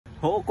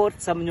Hỗ cốt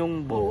xâm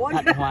nhung bổ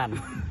thận hoàn.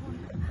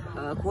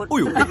 Cốt.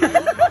 Ui.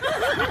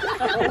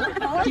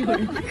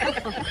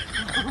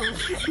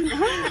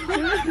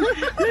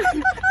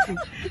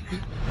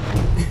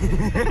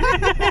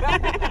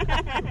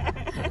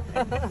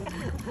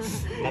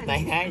 Đặt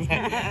tay ngay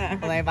nha.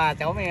 Hôm nay ba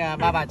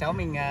bà cháu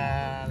mình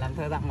làm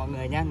thơ tặng mọi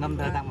người nhá, ngâm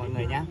thơ tặng mọi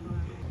người nhá.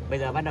 Bây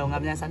giờ bắt đầu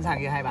ngâm nha, sẵn sàng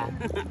chưa hai bà?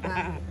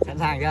 Sẵn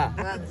sàng chưa?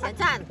 Vâng, sẵn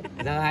sàng.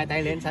 Giơ hai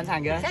tay lên, sẵn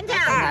sàng chưa? Sẵn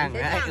sàng.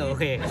 Đấy, ok.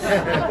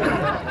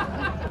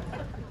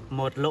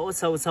 Một lỗ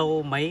sâu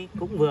sâu mấy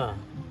cũng vừa.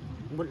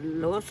 Một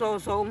lỗ sâu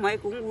sâu mấy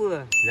cũng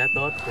vừa. Rất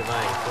tốt, tuyệt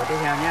vời. Câu tiếp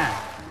theo nhá.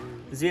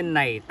 Duyên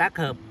này tác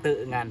hợp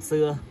tự ngàn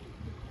xưa.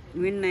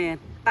 Duyên này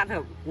tác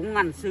hợp cũng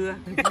ngàn xưa.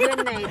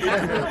 Duyên này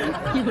tác hợp.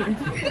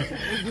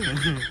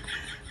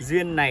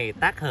 Duyên này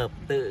tác hợp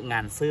tự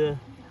ngàn xưa.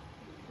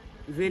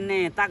 Duyên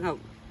này tác hợp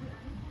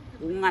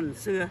cũng ngàn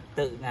xưa.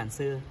 Tự ngàn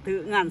xưa.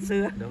 Tự ngàn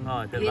xưa. Đúng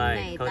rồi, tuyệt Duyên vời.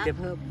 này Câu tác tiếp.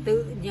 hợp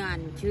tự nhàn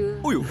chưa.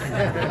 Ui.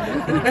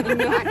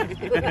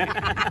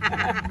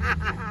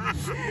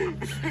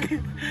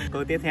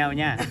 Câu tiếp theo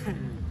nha.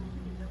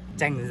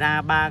 Chành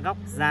ra ba góc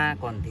da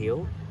còn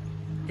thiếu.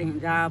 Chành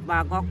ra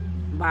ba góc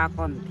ba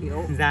còn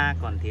thiếu. Da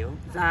còn thiếu.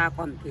 Da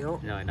còn thiếu.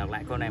 Rồi đọc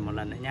lại câu này một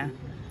lần nữa nhá.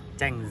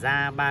 Chành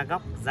ra ba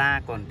góc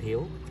da còn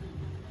thiếu.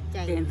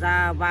 Chành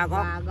ra ba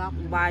góc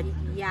ba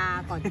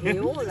da còn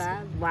thiếu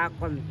là ba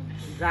còn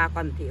da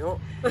còn thiếu.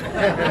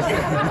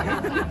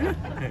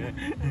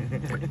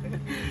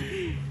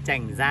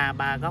 Chành ra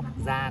ba góc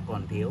da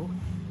còn thiếu.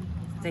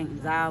 Chành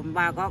ra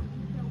ba góc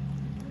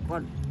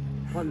còn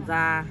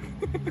da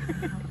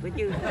với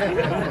chữ.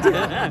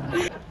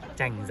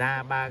 Chành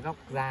ra ba góc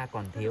da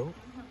còn thiếu.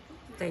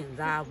 Chành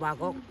ra ba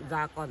góc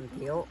da còn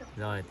thiếu.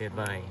 Rồi, tuyệt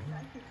vời.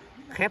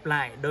 Khép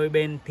lại đôi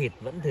bên thịt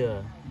vẫn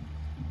thừa.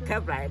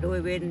 Khép lại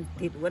đôi bên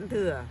thịt vẫn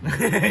thừa.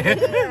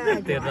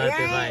 Tuyệt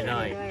vời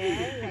rồi.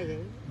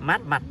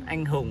 Mát mặt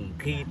anh hùng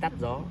khi tắt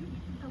gió.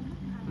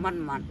 Mát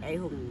mặt anh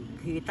hùng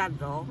khi tắt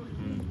gió.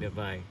 Tuyệt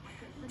vời.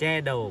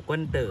 Che đầu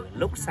quân tử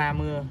lúc xa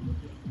mưa.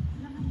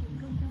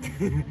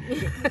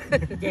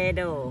 Che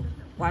đầu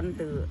quân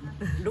tử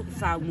lúc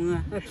xa mưa.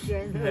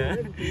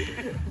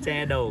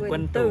 Che đầu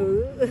quân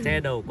tử. Che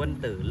đầu quân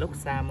tử lúc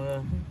xa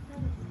mưa.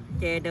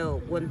 Che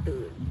đầu quân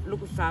tử lúc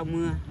xa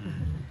mưa.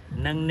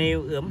 Nâng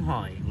niu ướm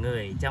hỏi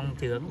người trong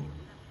trướng.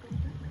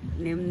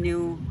 Nêm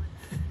niu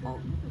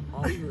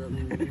hỏi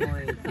hưởng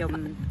ngồi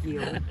trong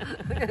chiếu.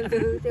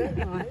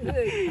 Hỏi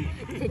người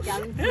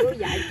trong chiếu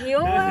giải chiếu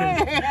ấy.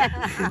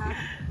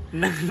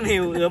 Nâng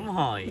niu ướm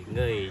hỏi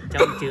người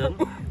trong trướng.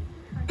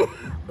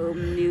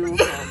 Ôm niu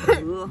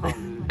hứa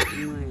hỏng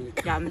người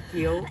trong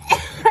chiếu.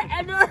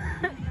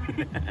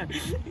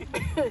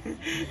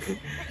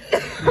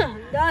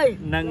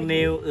 Nâng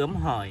niu ướm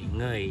hỏi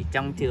người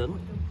trong trướng.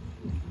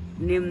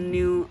 Niêm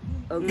niu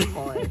ứng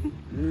hỏi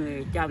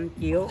người chăm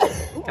chiếu.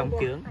 Trong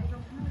trướng.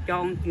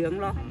 Trong trướng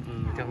đó.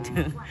 Trong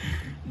trướng.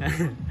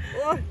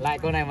 Lại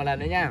câu này một lần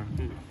nữa nha.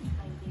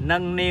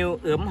 Nâng niu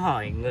ướm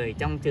hỏi người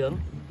trong trướng.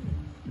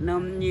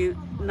 Nâm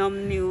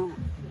niu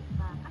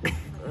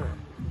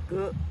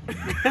cứ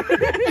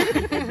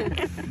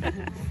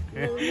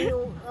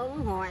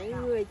Ông hỏi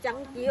người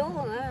trắng chiếu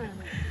hả?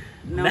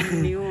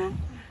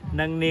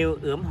 Nâng niu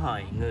ướm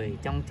hỏi người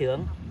trong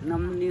trướng.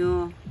 Nâm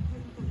niu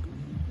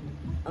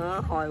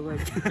hỏi về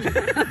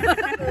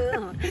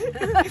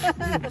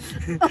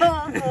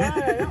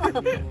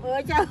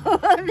cháu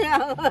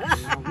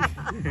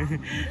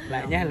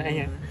lại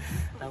nha.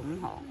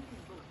 Tống họ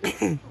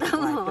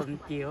tống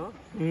chiếu.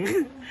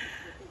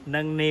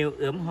 Nâng niu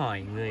ướm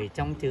hỏi người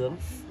trong trướng.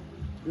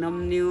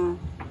 Nâm niu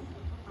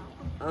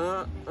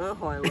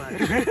hỏi vậy.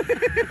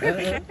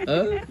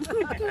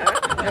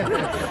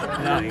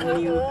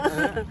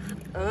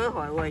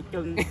 Hỏi vậy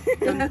chừng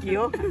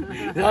chiếu.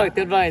 Rồi,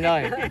 tuyệt vời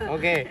rồi.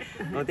 Ok,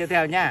 câu tiếp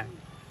theo nha.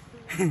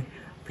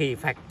 Phỉ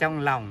phạch trong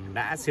lòng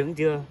đã sướng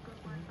chưa?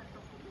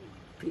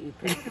 Phỉ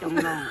phạch trong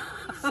lòng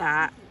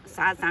xa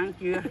sáng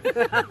chưa?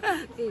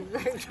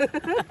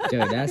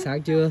 Trời đã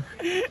sáng chưa?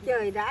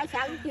 Trời đã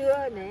sáng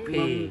chưa này.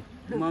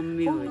 Mâm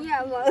miêu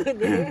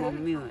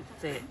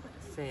sẽ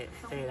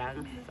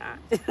đang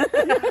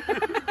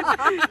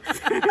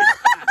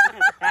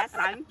đã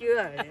sáng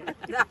chưa?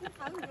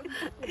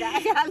 Đã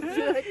sáng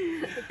chưa?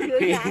 Chưa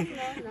sáng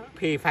nó.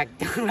 Phỉ phạch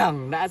trong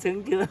lòng đã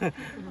sướng chưa?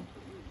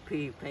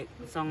 Phỉ phạch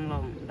trong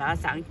lòng đã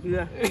sáng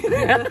chưa?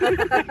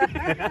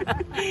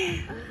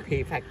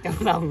 Phỉ phạch trong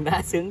lòng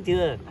đã sướng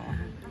chưa?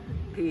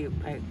 Phỉ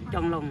phạch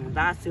trong lòng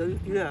đã sướng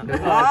chưa?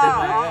 Đúng rồi,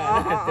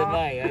 tuyệt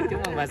vời.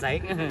 Chúc mừng bà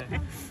Sểnh.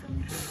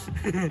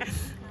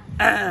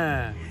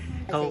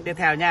 Câu tiếp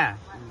theo nha.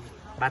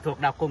 Bà thuộc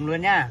đọc cùng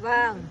luôn nha.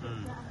 Vâng.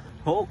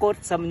 Hỗ cốt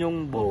xâm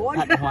nhung bổ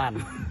thận hoàn.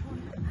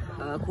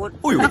 Cốt.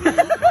 Ui.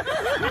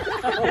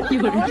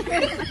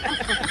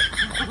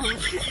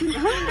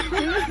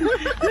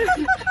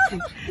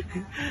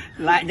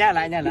 Lại nha.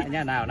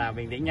 Nào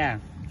bình tĩnh nha.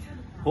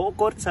 Hỗ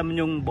cốt xâm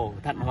nhung bổ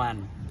thận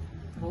hoàn.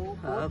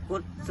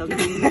 Cốt xâm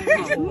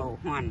nhung bổ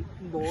hoàn.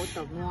 Bổ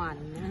thận hoàn.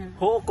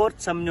 Hỗ cốt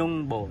xâm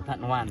nhung bổ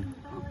thận hoàn.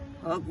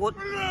 cút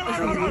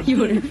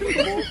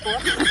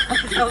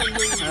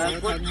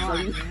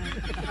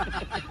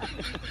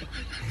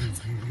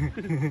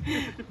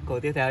Câu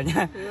tiếp theo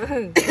nhá.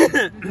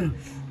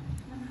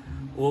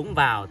 Uống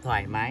vào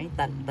thoải mái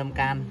tận tâm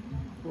can.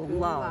 uống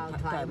vào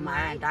thoải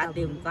mái đã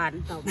tìm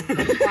can.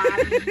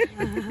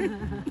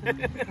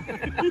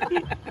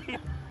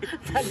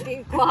 Thần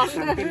tiên quang.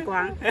 Tiên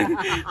quang.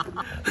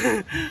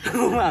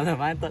 Uống vào thoải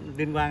mái tận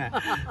tiên quang à?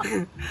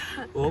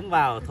 Uống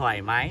vào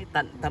thoải mái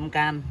tận tâm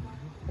can.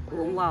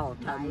 Uống vào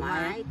thoải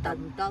mái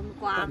tận tâm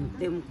quang.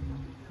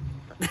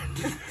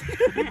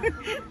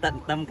 Tận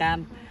tâm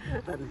can.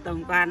 Tận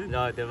tâm can.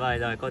 Rồi tuyệt vời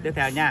rồi, câu tiếp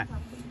theo nha.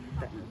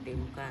 Tận tim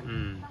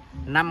can.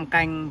 5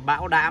 canh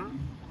bão đãm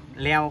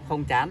leo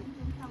không chán.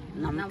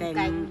 5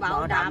 canh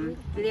bảo đảm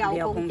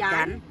leo không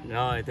chán.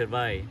 Rồi tuyệt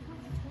vời.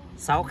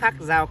 6 khắc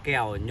giao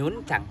kèo nhún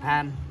chẳng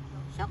than.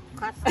 6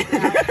 khắc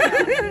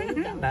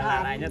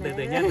lại nhá, từ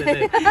từ nhá, từ từ.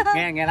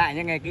 Nghe lại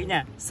nhá, nghe kỹ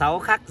nha. 6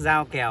 khắc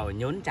giao kèo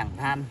nhún chẳng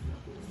than.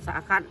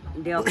 6 khắc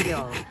đeo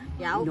kiểu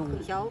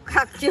 6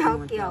 khắc giao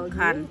kèo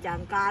nhún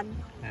chẳng can.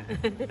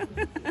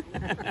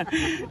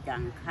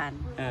 Chẳng khan.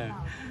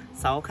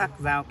 6 khắc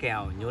giao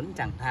kèo nhún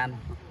chẳng than.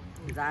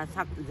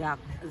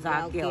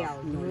 Giá kiểu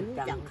nhún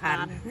chẳng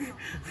khan.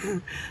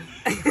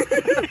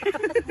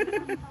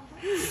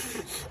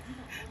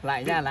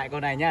 Lại nha, lại câu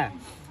này nhá.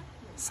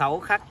 6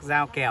 khắc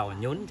giao kèo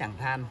nhún chẳng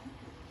than.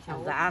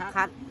 Giá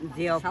khắc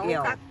diêu 6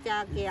 kiểu. khắc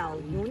cha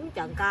kèo nhún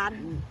chẳng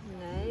can.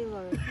 Đấy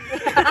rồi.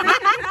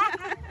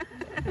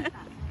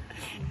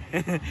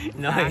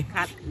 Giá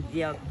khắc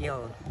diêu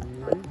kiểu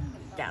nhún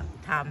chẳng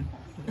tham.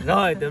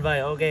 Rồi tuyệt vời,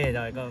 ok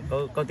rồi,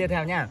 câu tiếp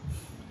theo nhá.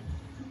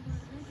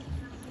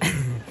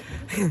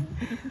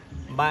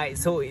 Bại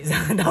sụi ra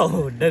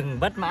đầu đừng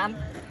bất mãn.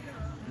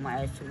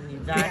 Mày sụi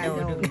ra đầu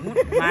đừng mút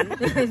mãn.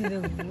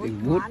 Đừng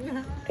mút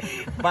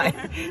mãn.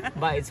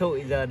 Bại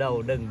sụi giờ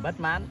đầu đừng bất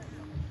mãn.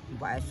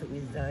 Bại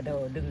sụi giờ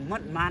đầu đừng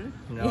mất mãn.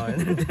 Rồi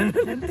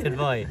tuyệt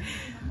vời.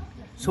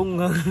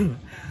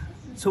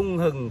 Sung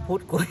hừng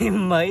phút cuối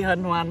mới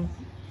hân hoan.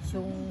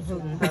 Sung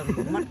hừng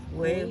mất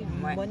quê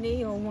mới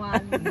đi hôm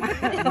hoan.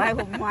 Mai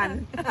hôm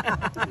hoan.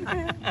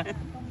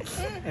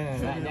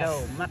 Lại nhá.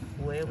 Đầu mất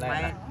quê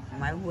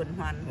mai huân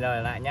hoan.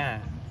 Rồi lại nha.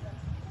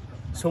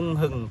 Sung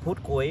hừng phút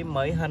cuối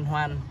mới hân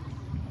hoan.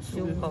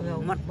 Sung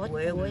hừng mất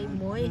quê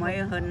mới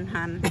hân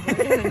hoan.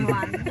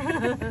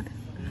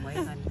 Mới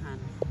hân hoan.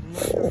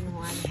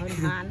 Hân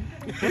hoan.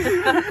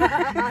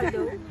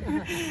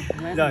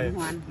 Rồi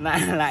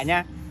lại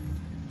nha.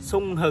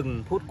 Sung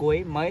hừng phút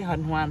cuối mới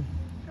hân hoan.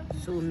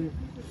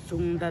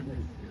 Sung đần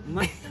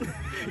mất.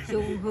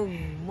 Sung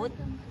hừng mất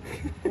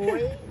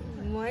cuối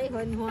mới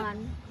hân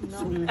hoan.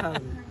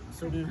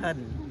 Sung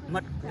hần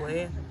mất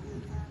cuối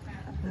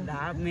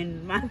đã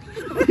mên man.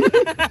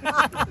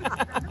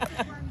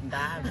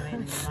 Đã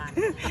mên man.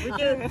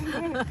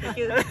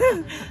 Chứ.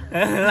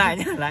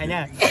 Lại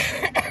nha.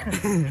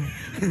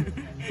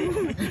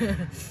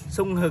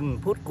 Sung hừng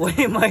phút cuối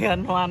mới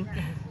hân hoan.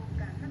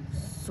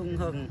 Sung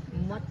hừng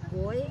mất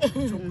cuối.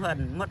 Sung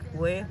hần mất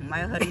cuối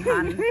mới hân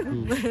hoan.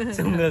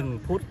 Sung hừng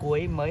phút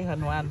cuối mới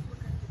hân hoan.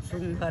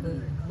 Sung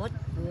hần mất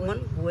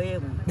cuối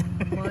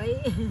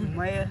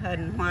mới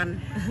hân hoan.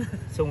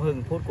 Sung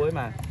hừng phút cuối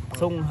mà.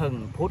 Sung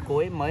hừng phút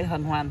cuối mới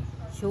hân hoan.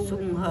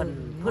 Sung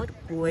hần phút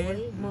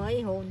cuối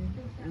mới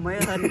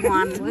hân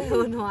hoan. Mới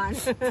hân hoan.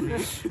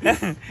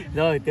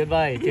 Rồi tuyệt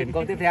vời, chuyển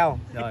câu tiếp theo.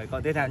 Rồi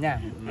câu tiếp theo nha.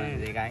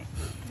 Gì cái.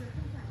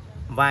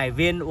 Vài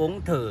viên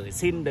uống thử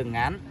xin đừng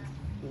ngán.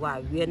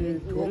 Vài viên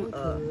uống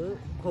ở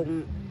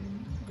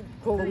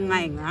không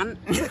ngày ngán.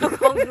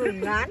 Không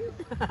đừng ngán.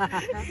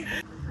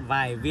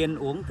 Vài viên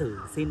uống thử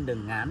xin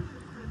đừng ngán.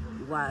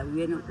 Vài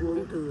viên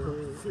uống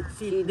thử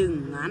xin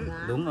đừng ngán.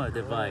 Đúng rồi,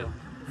 tuyệt vời.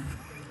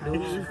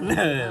 Đúng.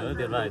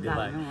 Tuyệt vời.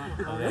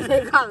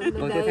 Okay.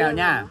 Câu tiếp theo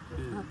nha.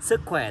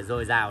 Sức khỏe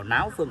dồi dào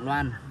náo Phượng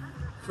Loan.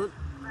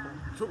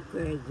 Sức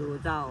khỏe dồi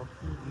dào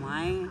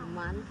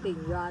mãn tình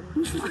doan.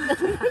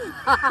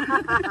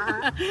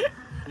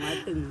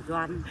 Mái tình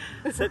doan.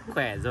 Sức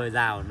khỏe dồi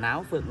dào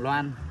náo Phượng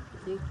Loan.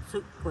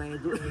 Sức khỏe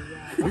dồi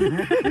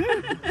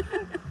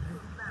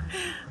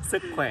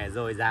Sức khỏe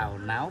dồi dào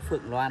náo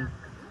Phượng Loan.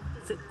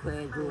 Sức khỏe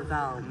dồi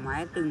dào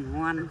mái từng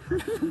ngoan.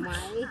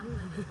 Mái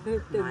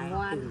từng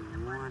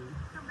ngoan.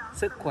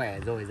 Sức khỏe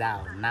dồi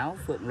dào náo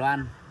Phượng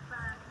Loan.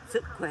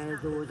 Sức khỏe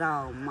dồi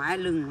dào mái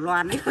lừng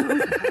loan.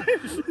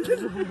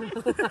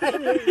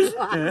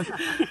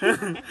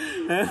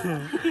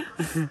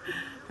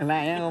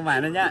 Lại nhá, không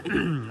phải đâu nhá.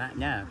 Lại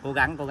nhá, cố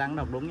gắng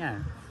đọc đúng nhá.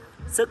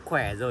 Sức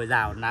khỏe dồi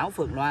dào náo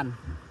Phượng Loan.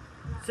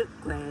 Sức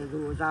khỏe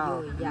dồi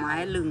dào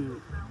mái lừng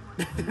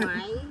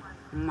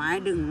mái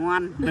đừng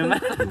ngoan.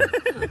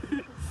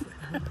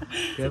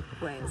 Sức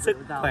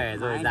khỏe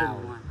dồi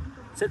dào.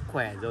 Sức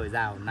khỏe dồi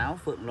dào náo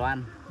Phượng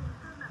Loan.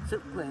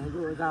 Sức khỏe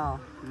dồi dào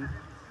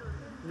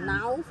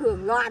náo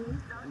Phượng Loan.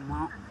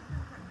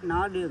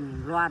 Nó đường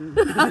loan.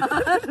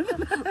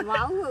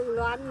 Máu Phượng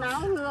Loan, náo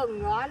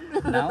Hương Loan.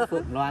 Náo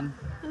Phượng Loan.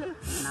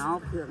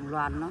 Náo Phượng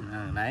Loan nó.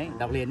 Đấy,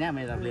 đọc liền nhá,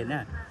 mày đọc liền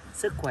nhá.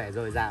 Sức khỏe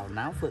dồi dào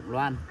náo Phượng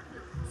Loan.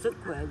 sức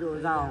khỏe dồi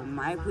dào,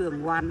 mái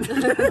phường ngoan.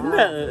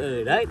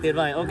 Đấy, tuyệt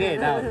vời, ok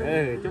nào.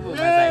 Chúc mừng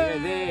bà Sảnh rồi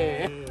đi.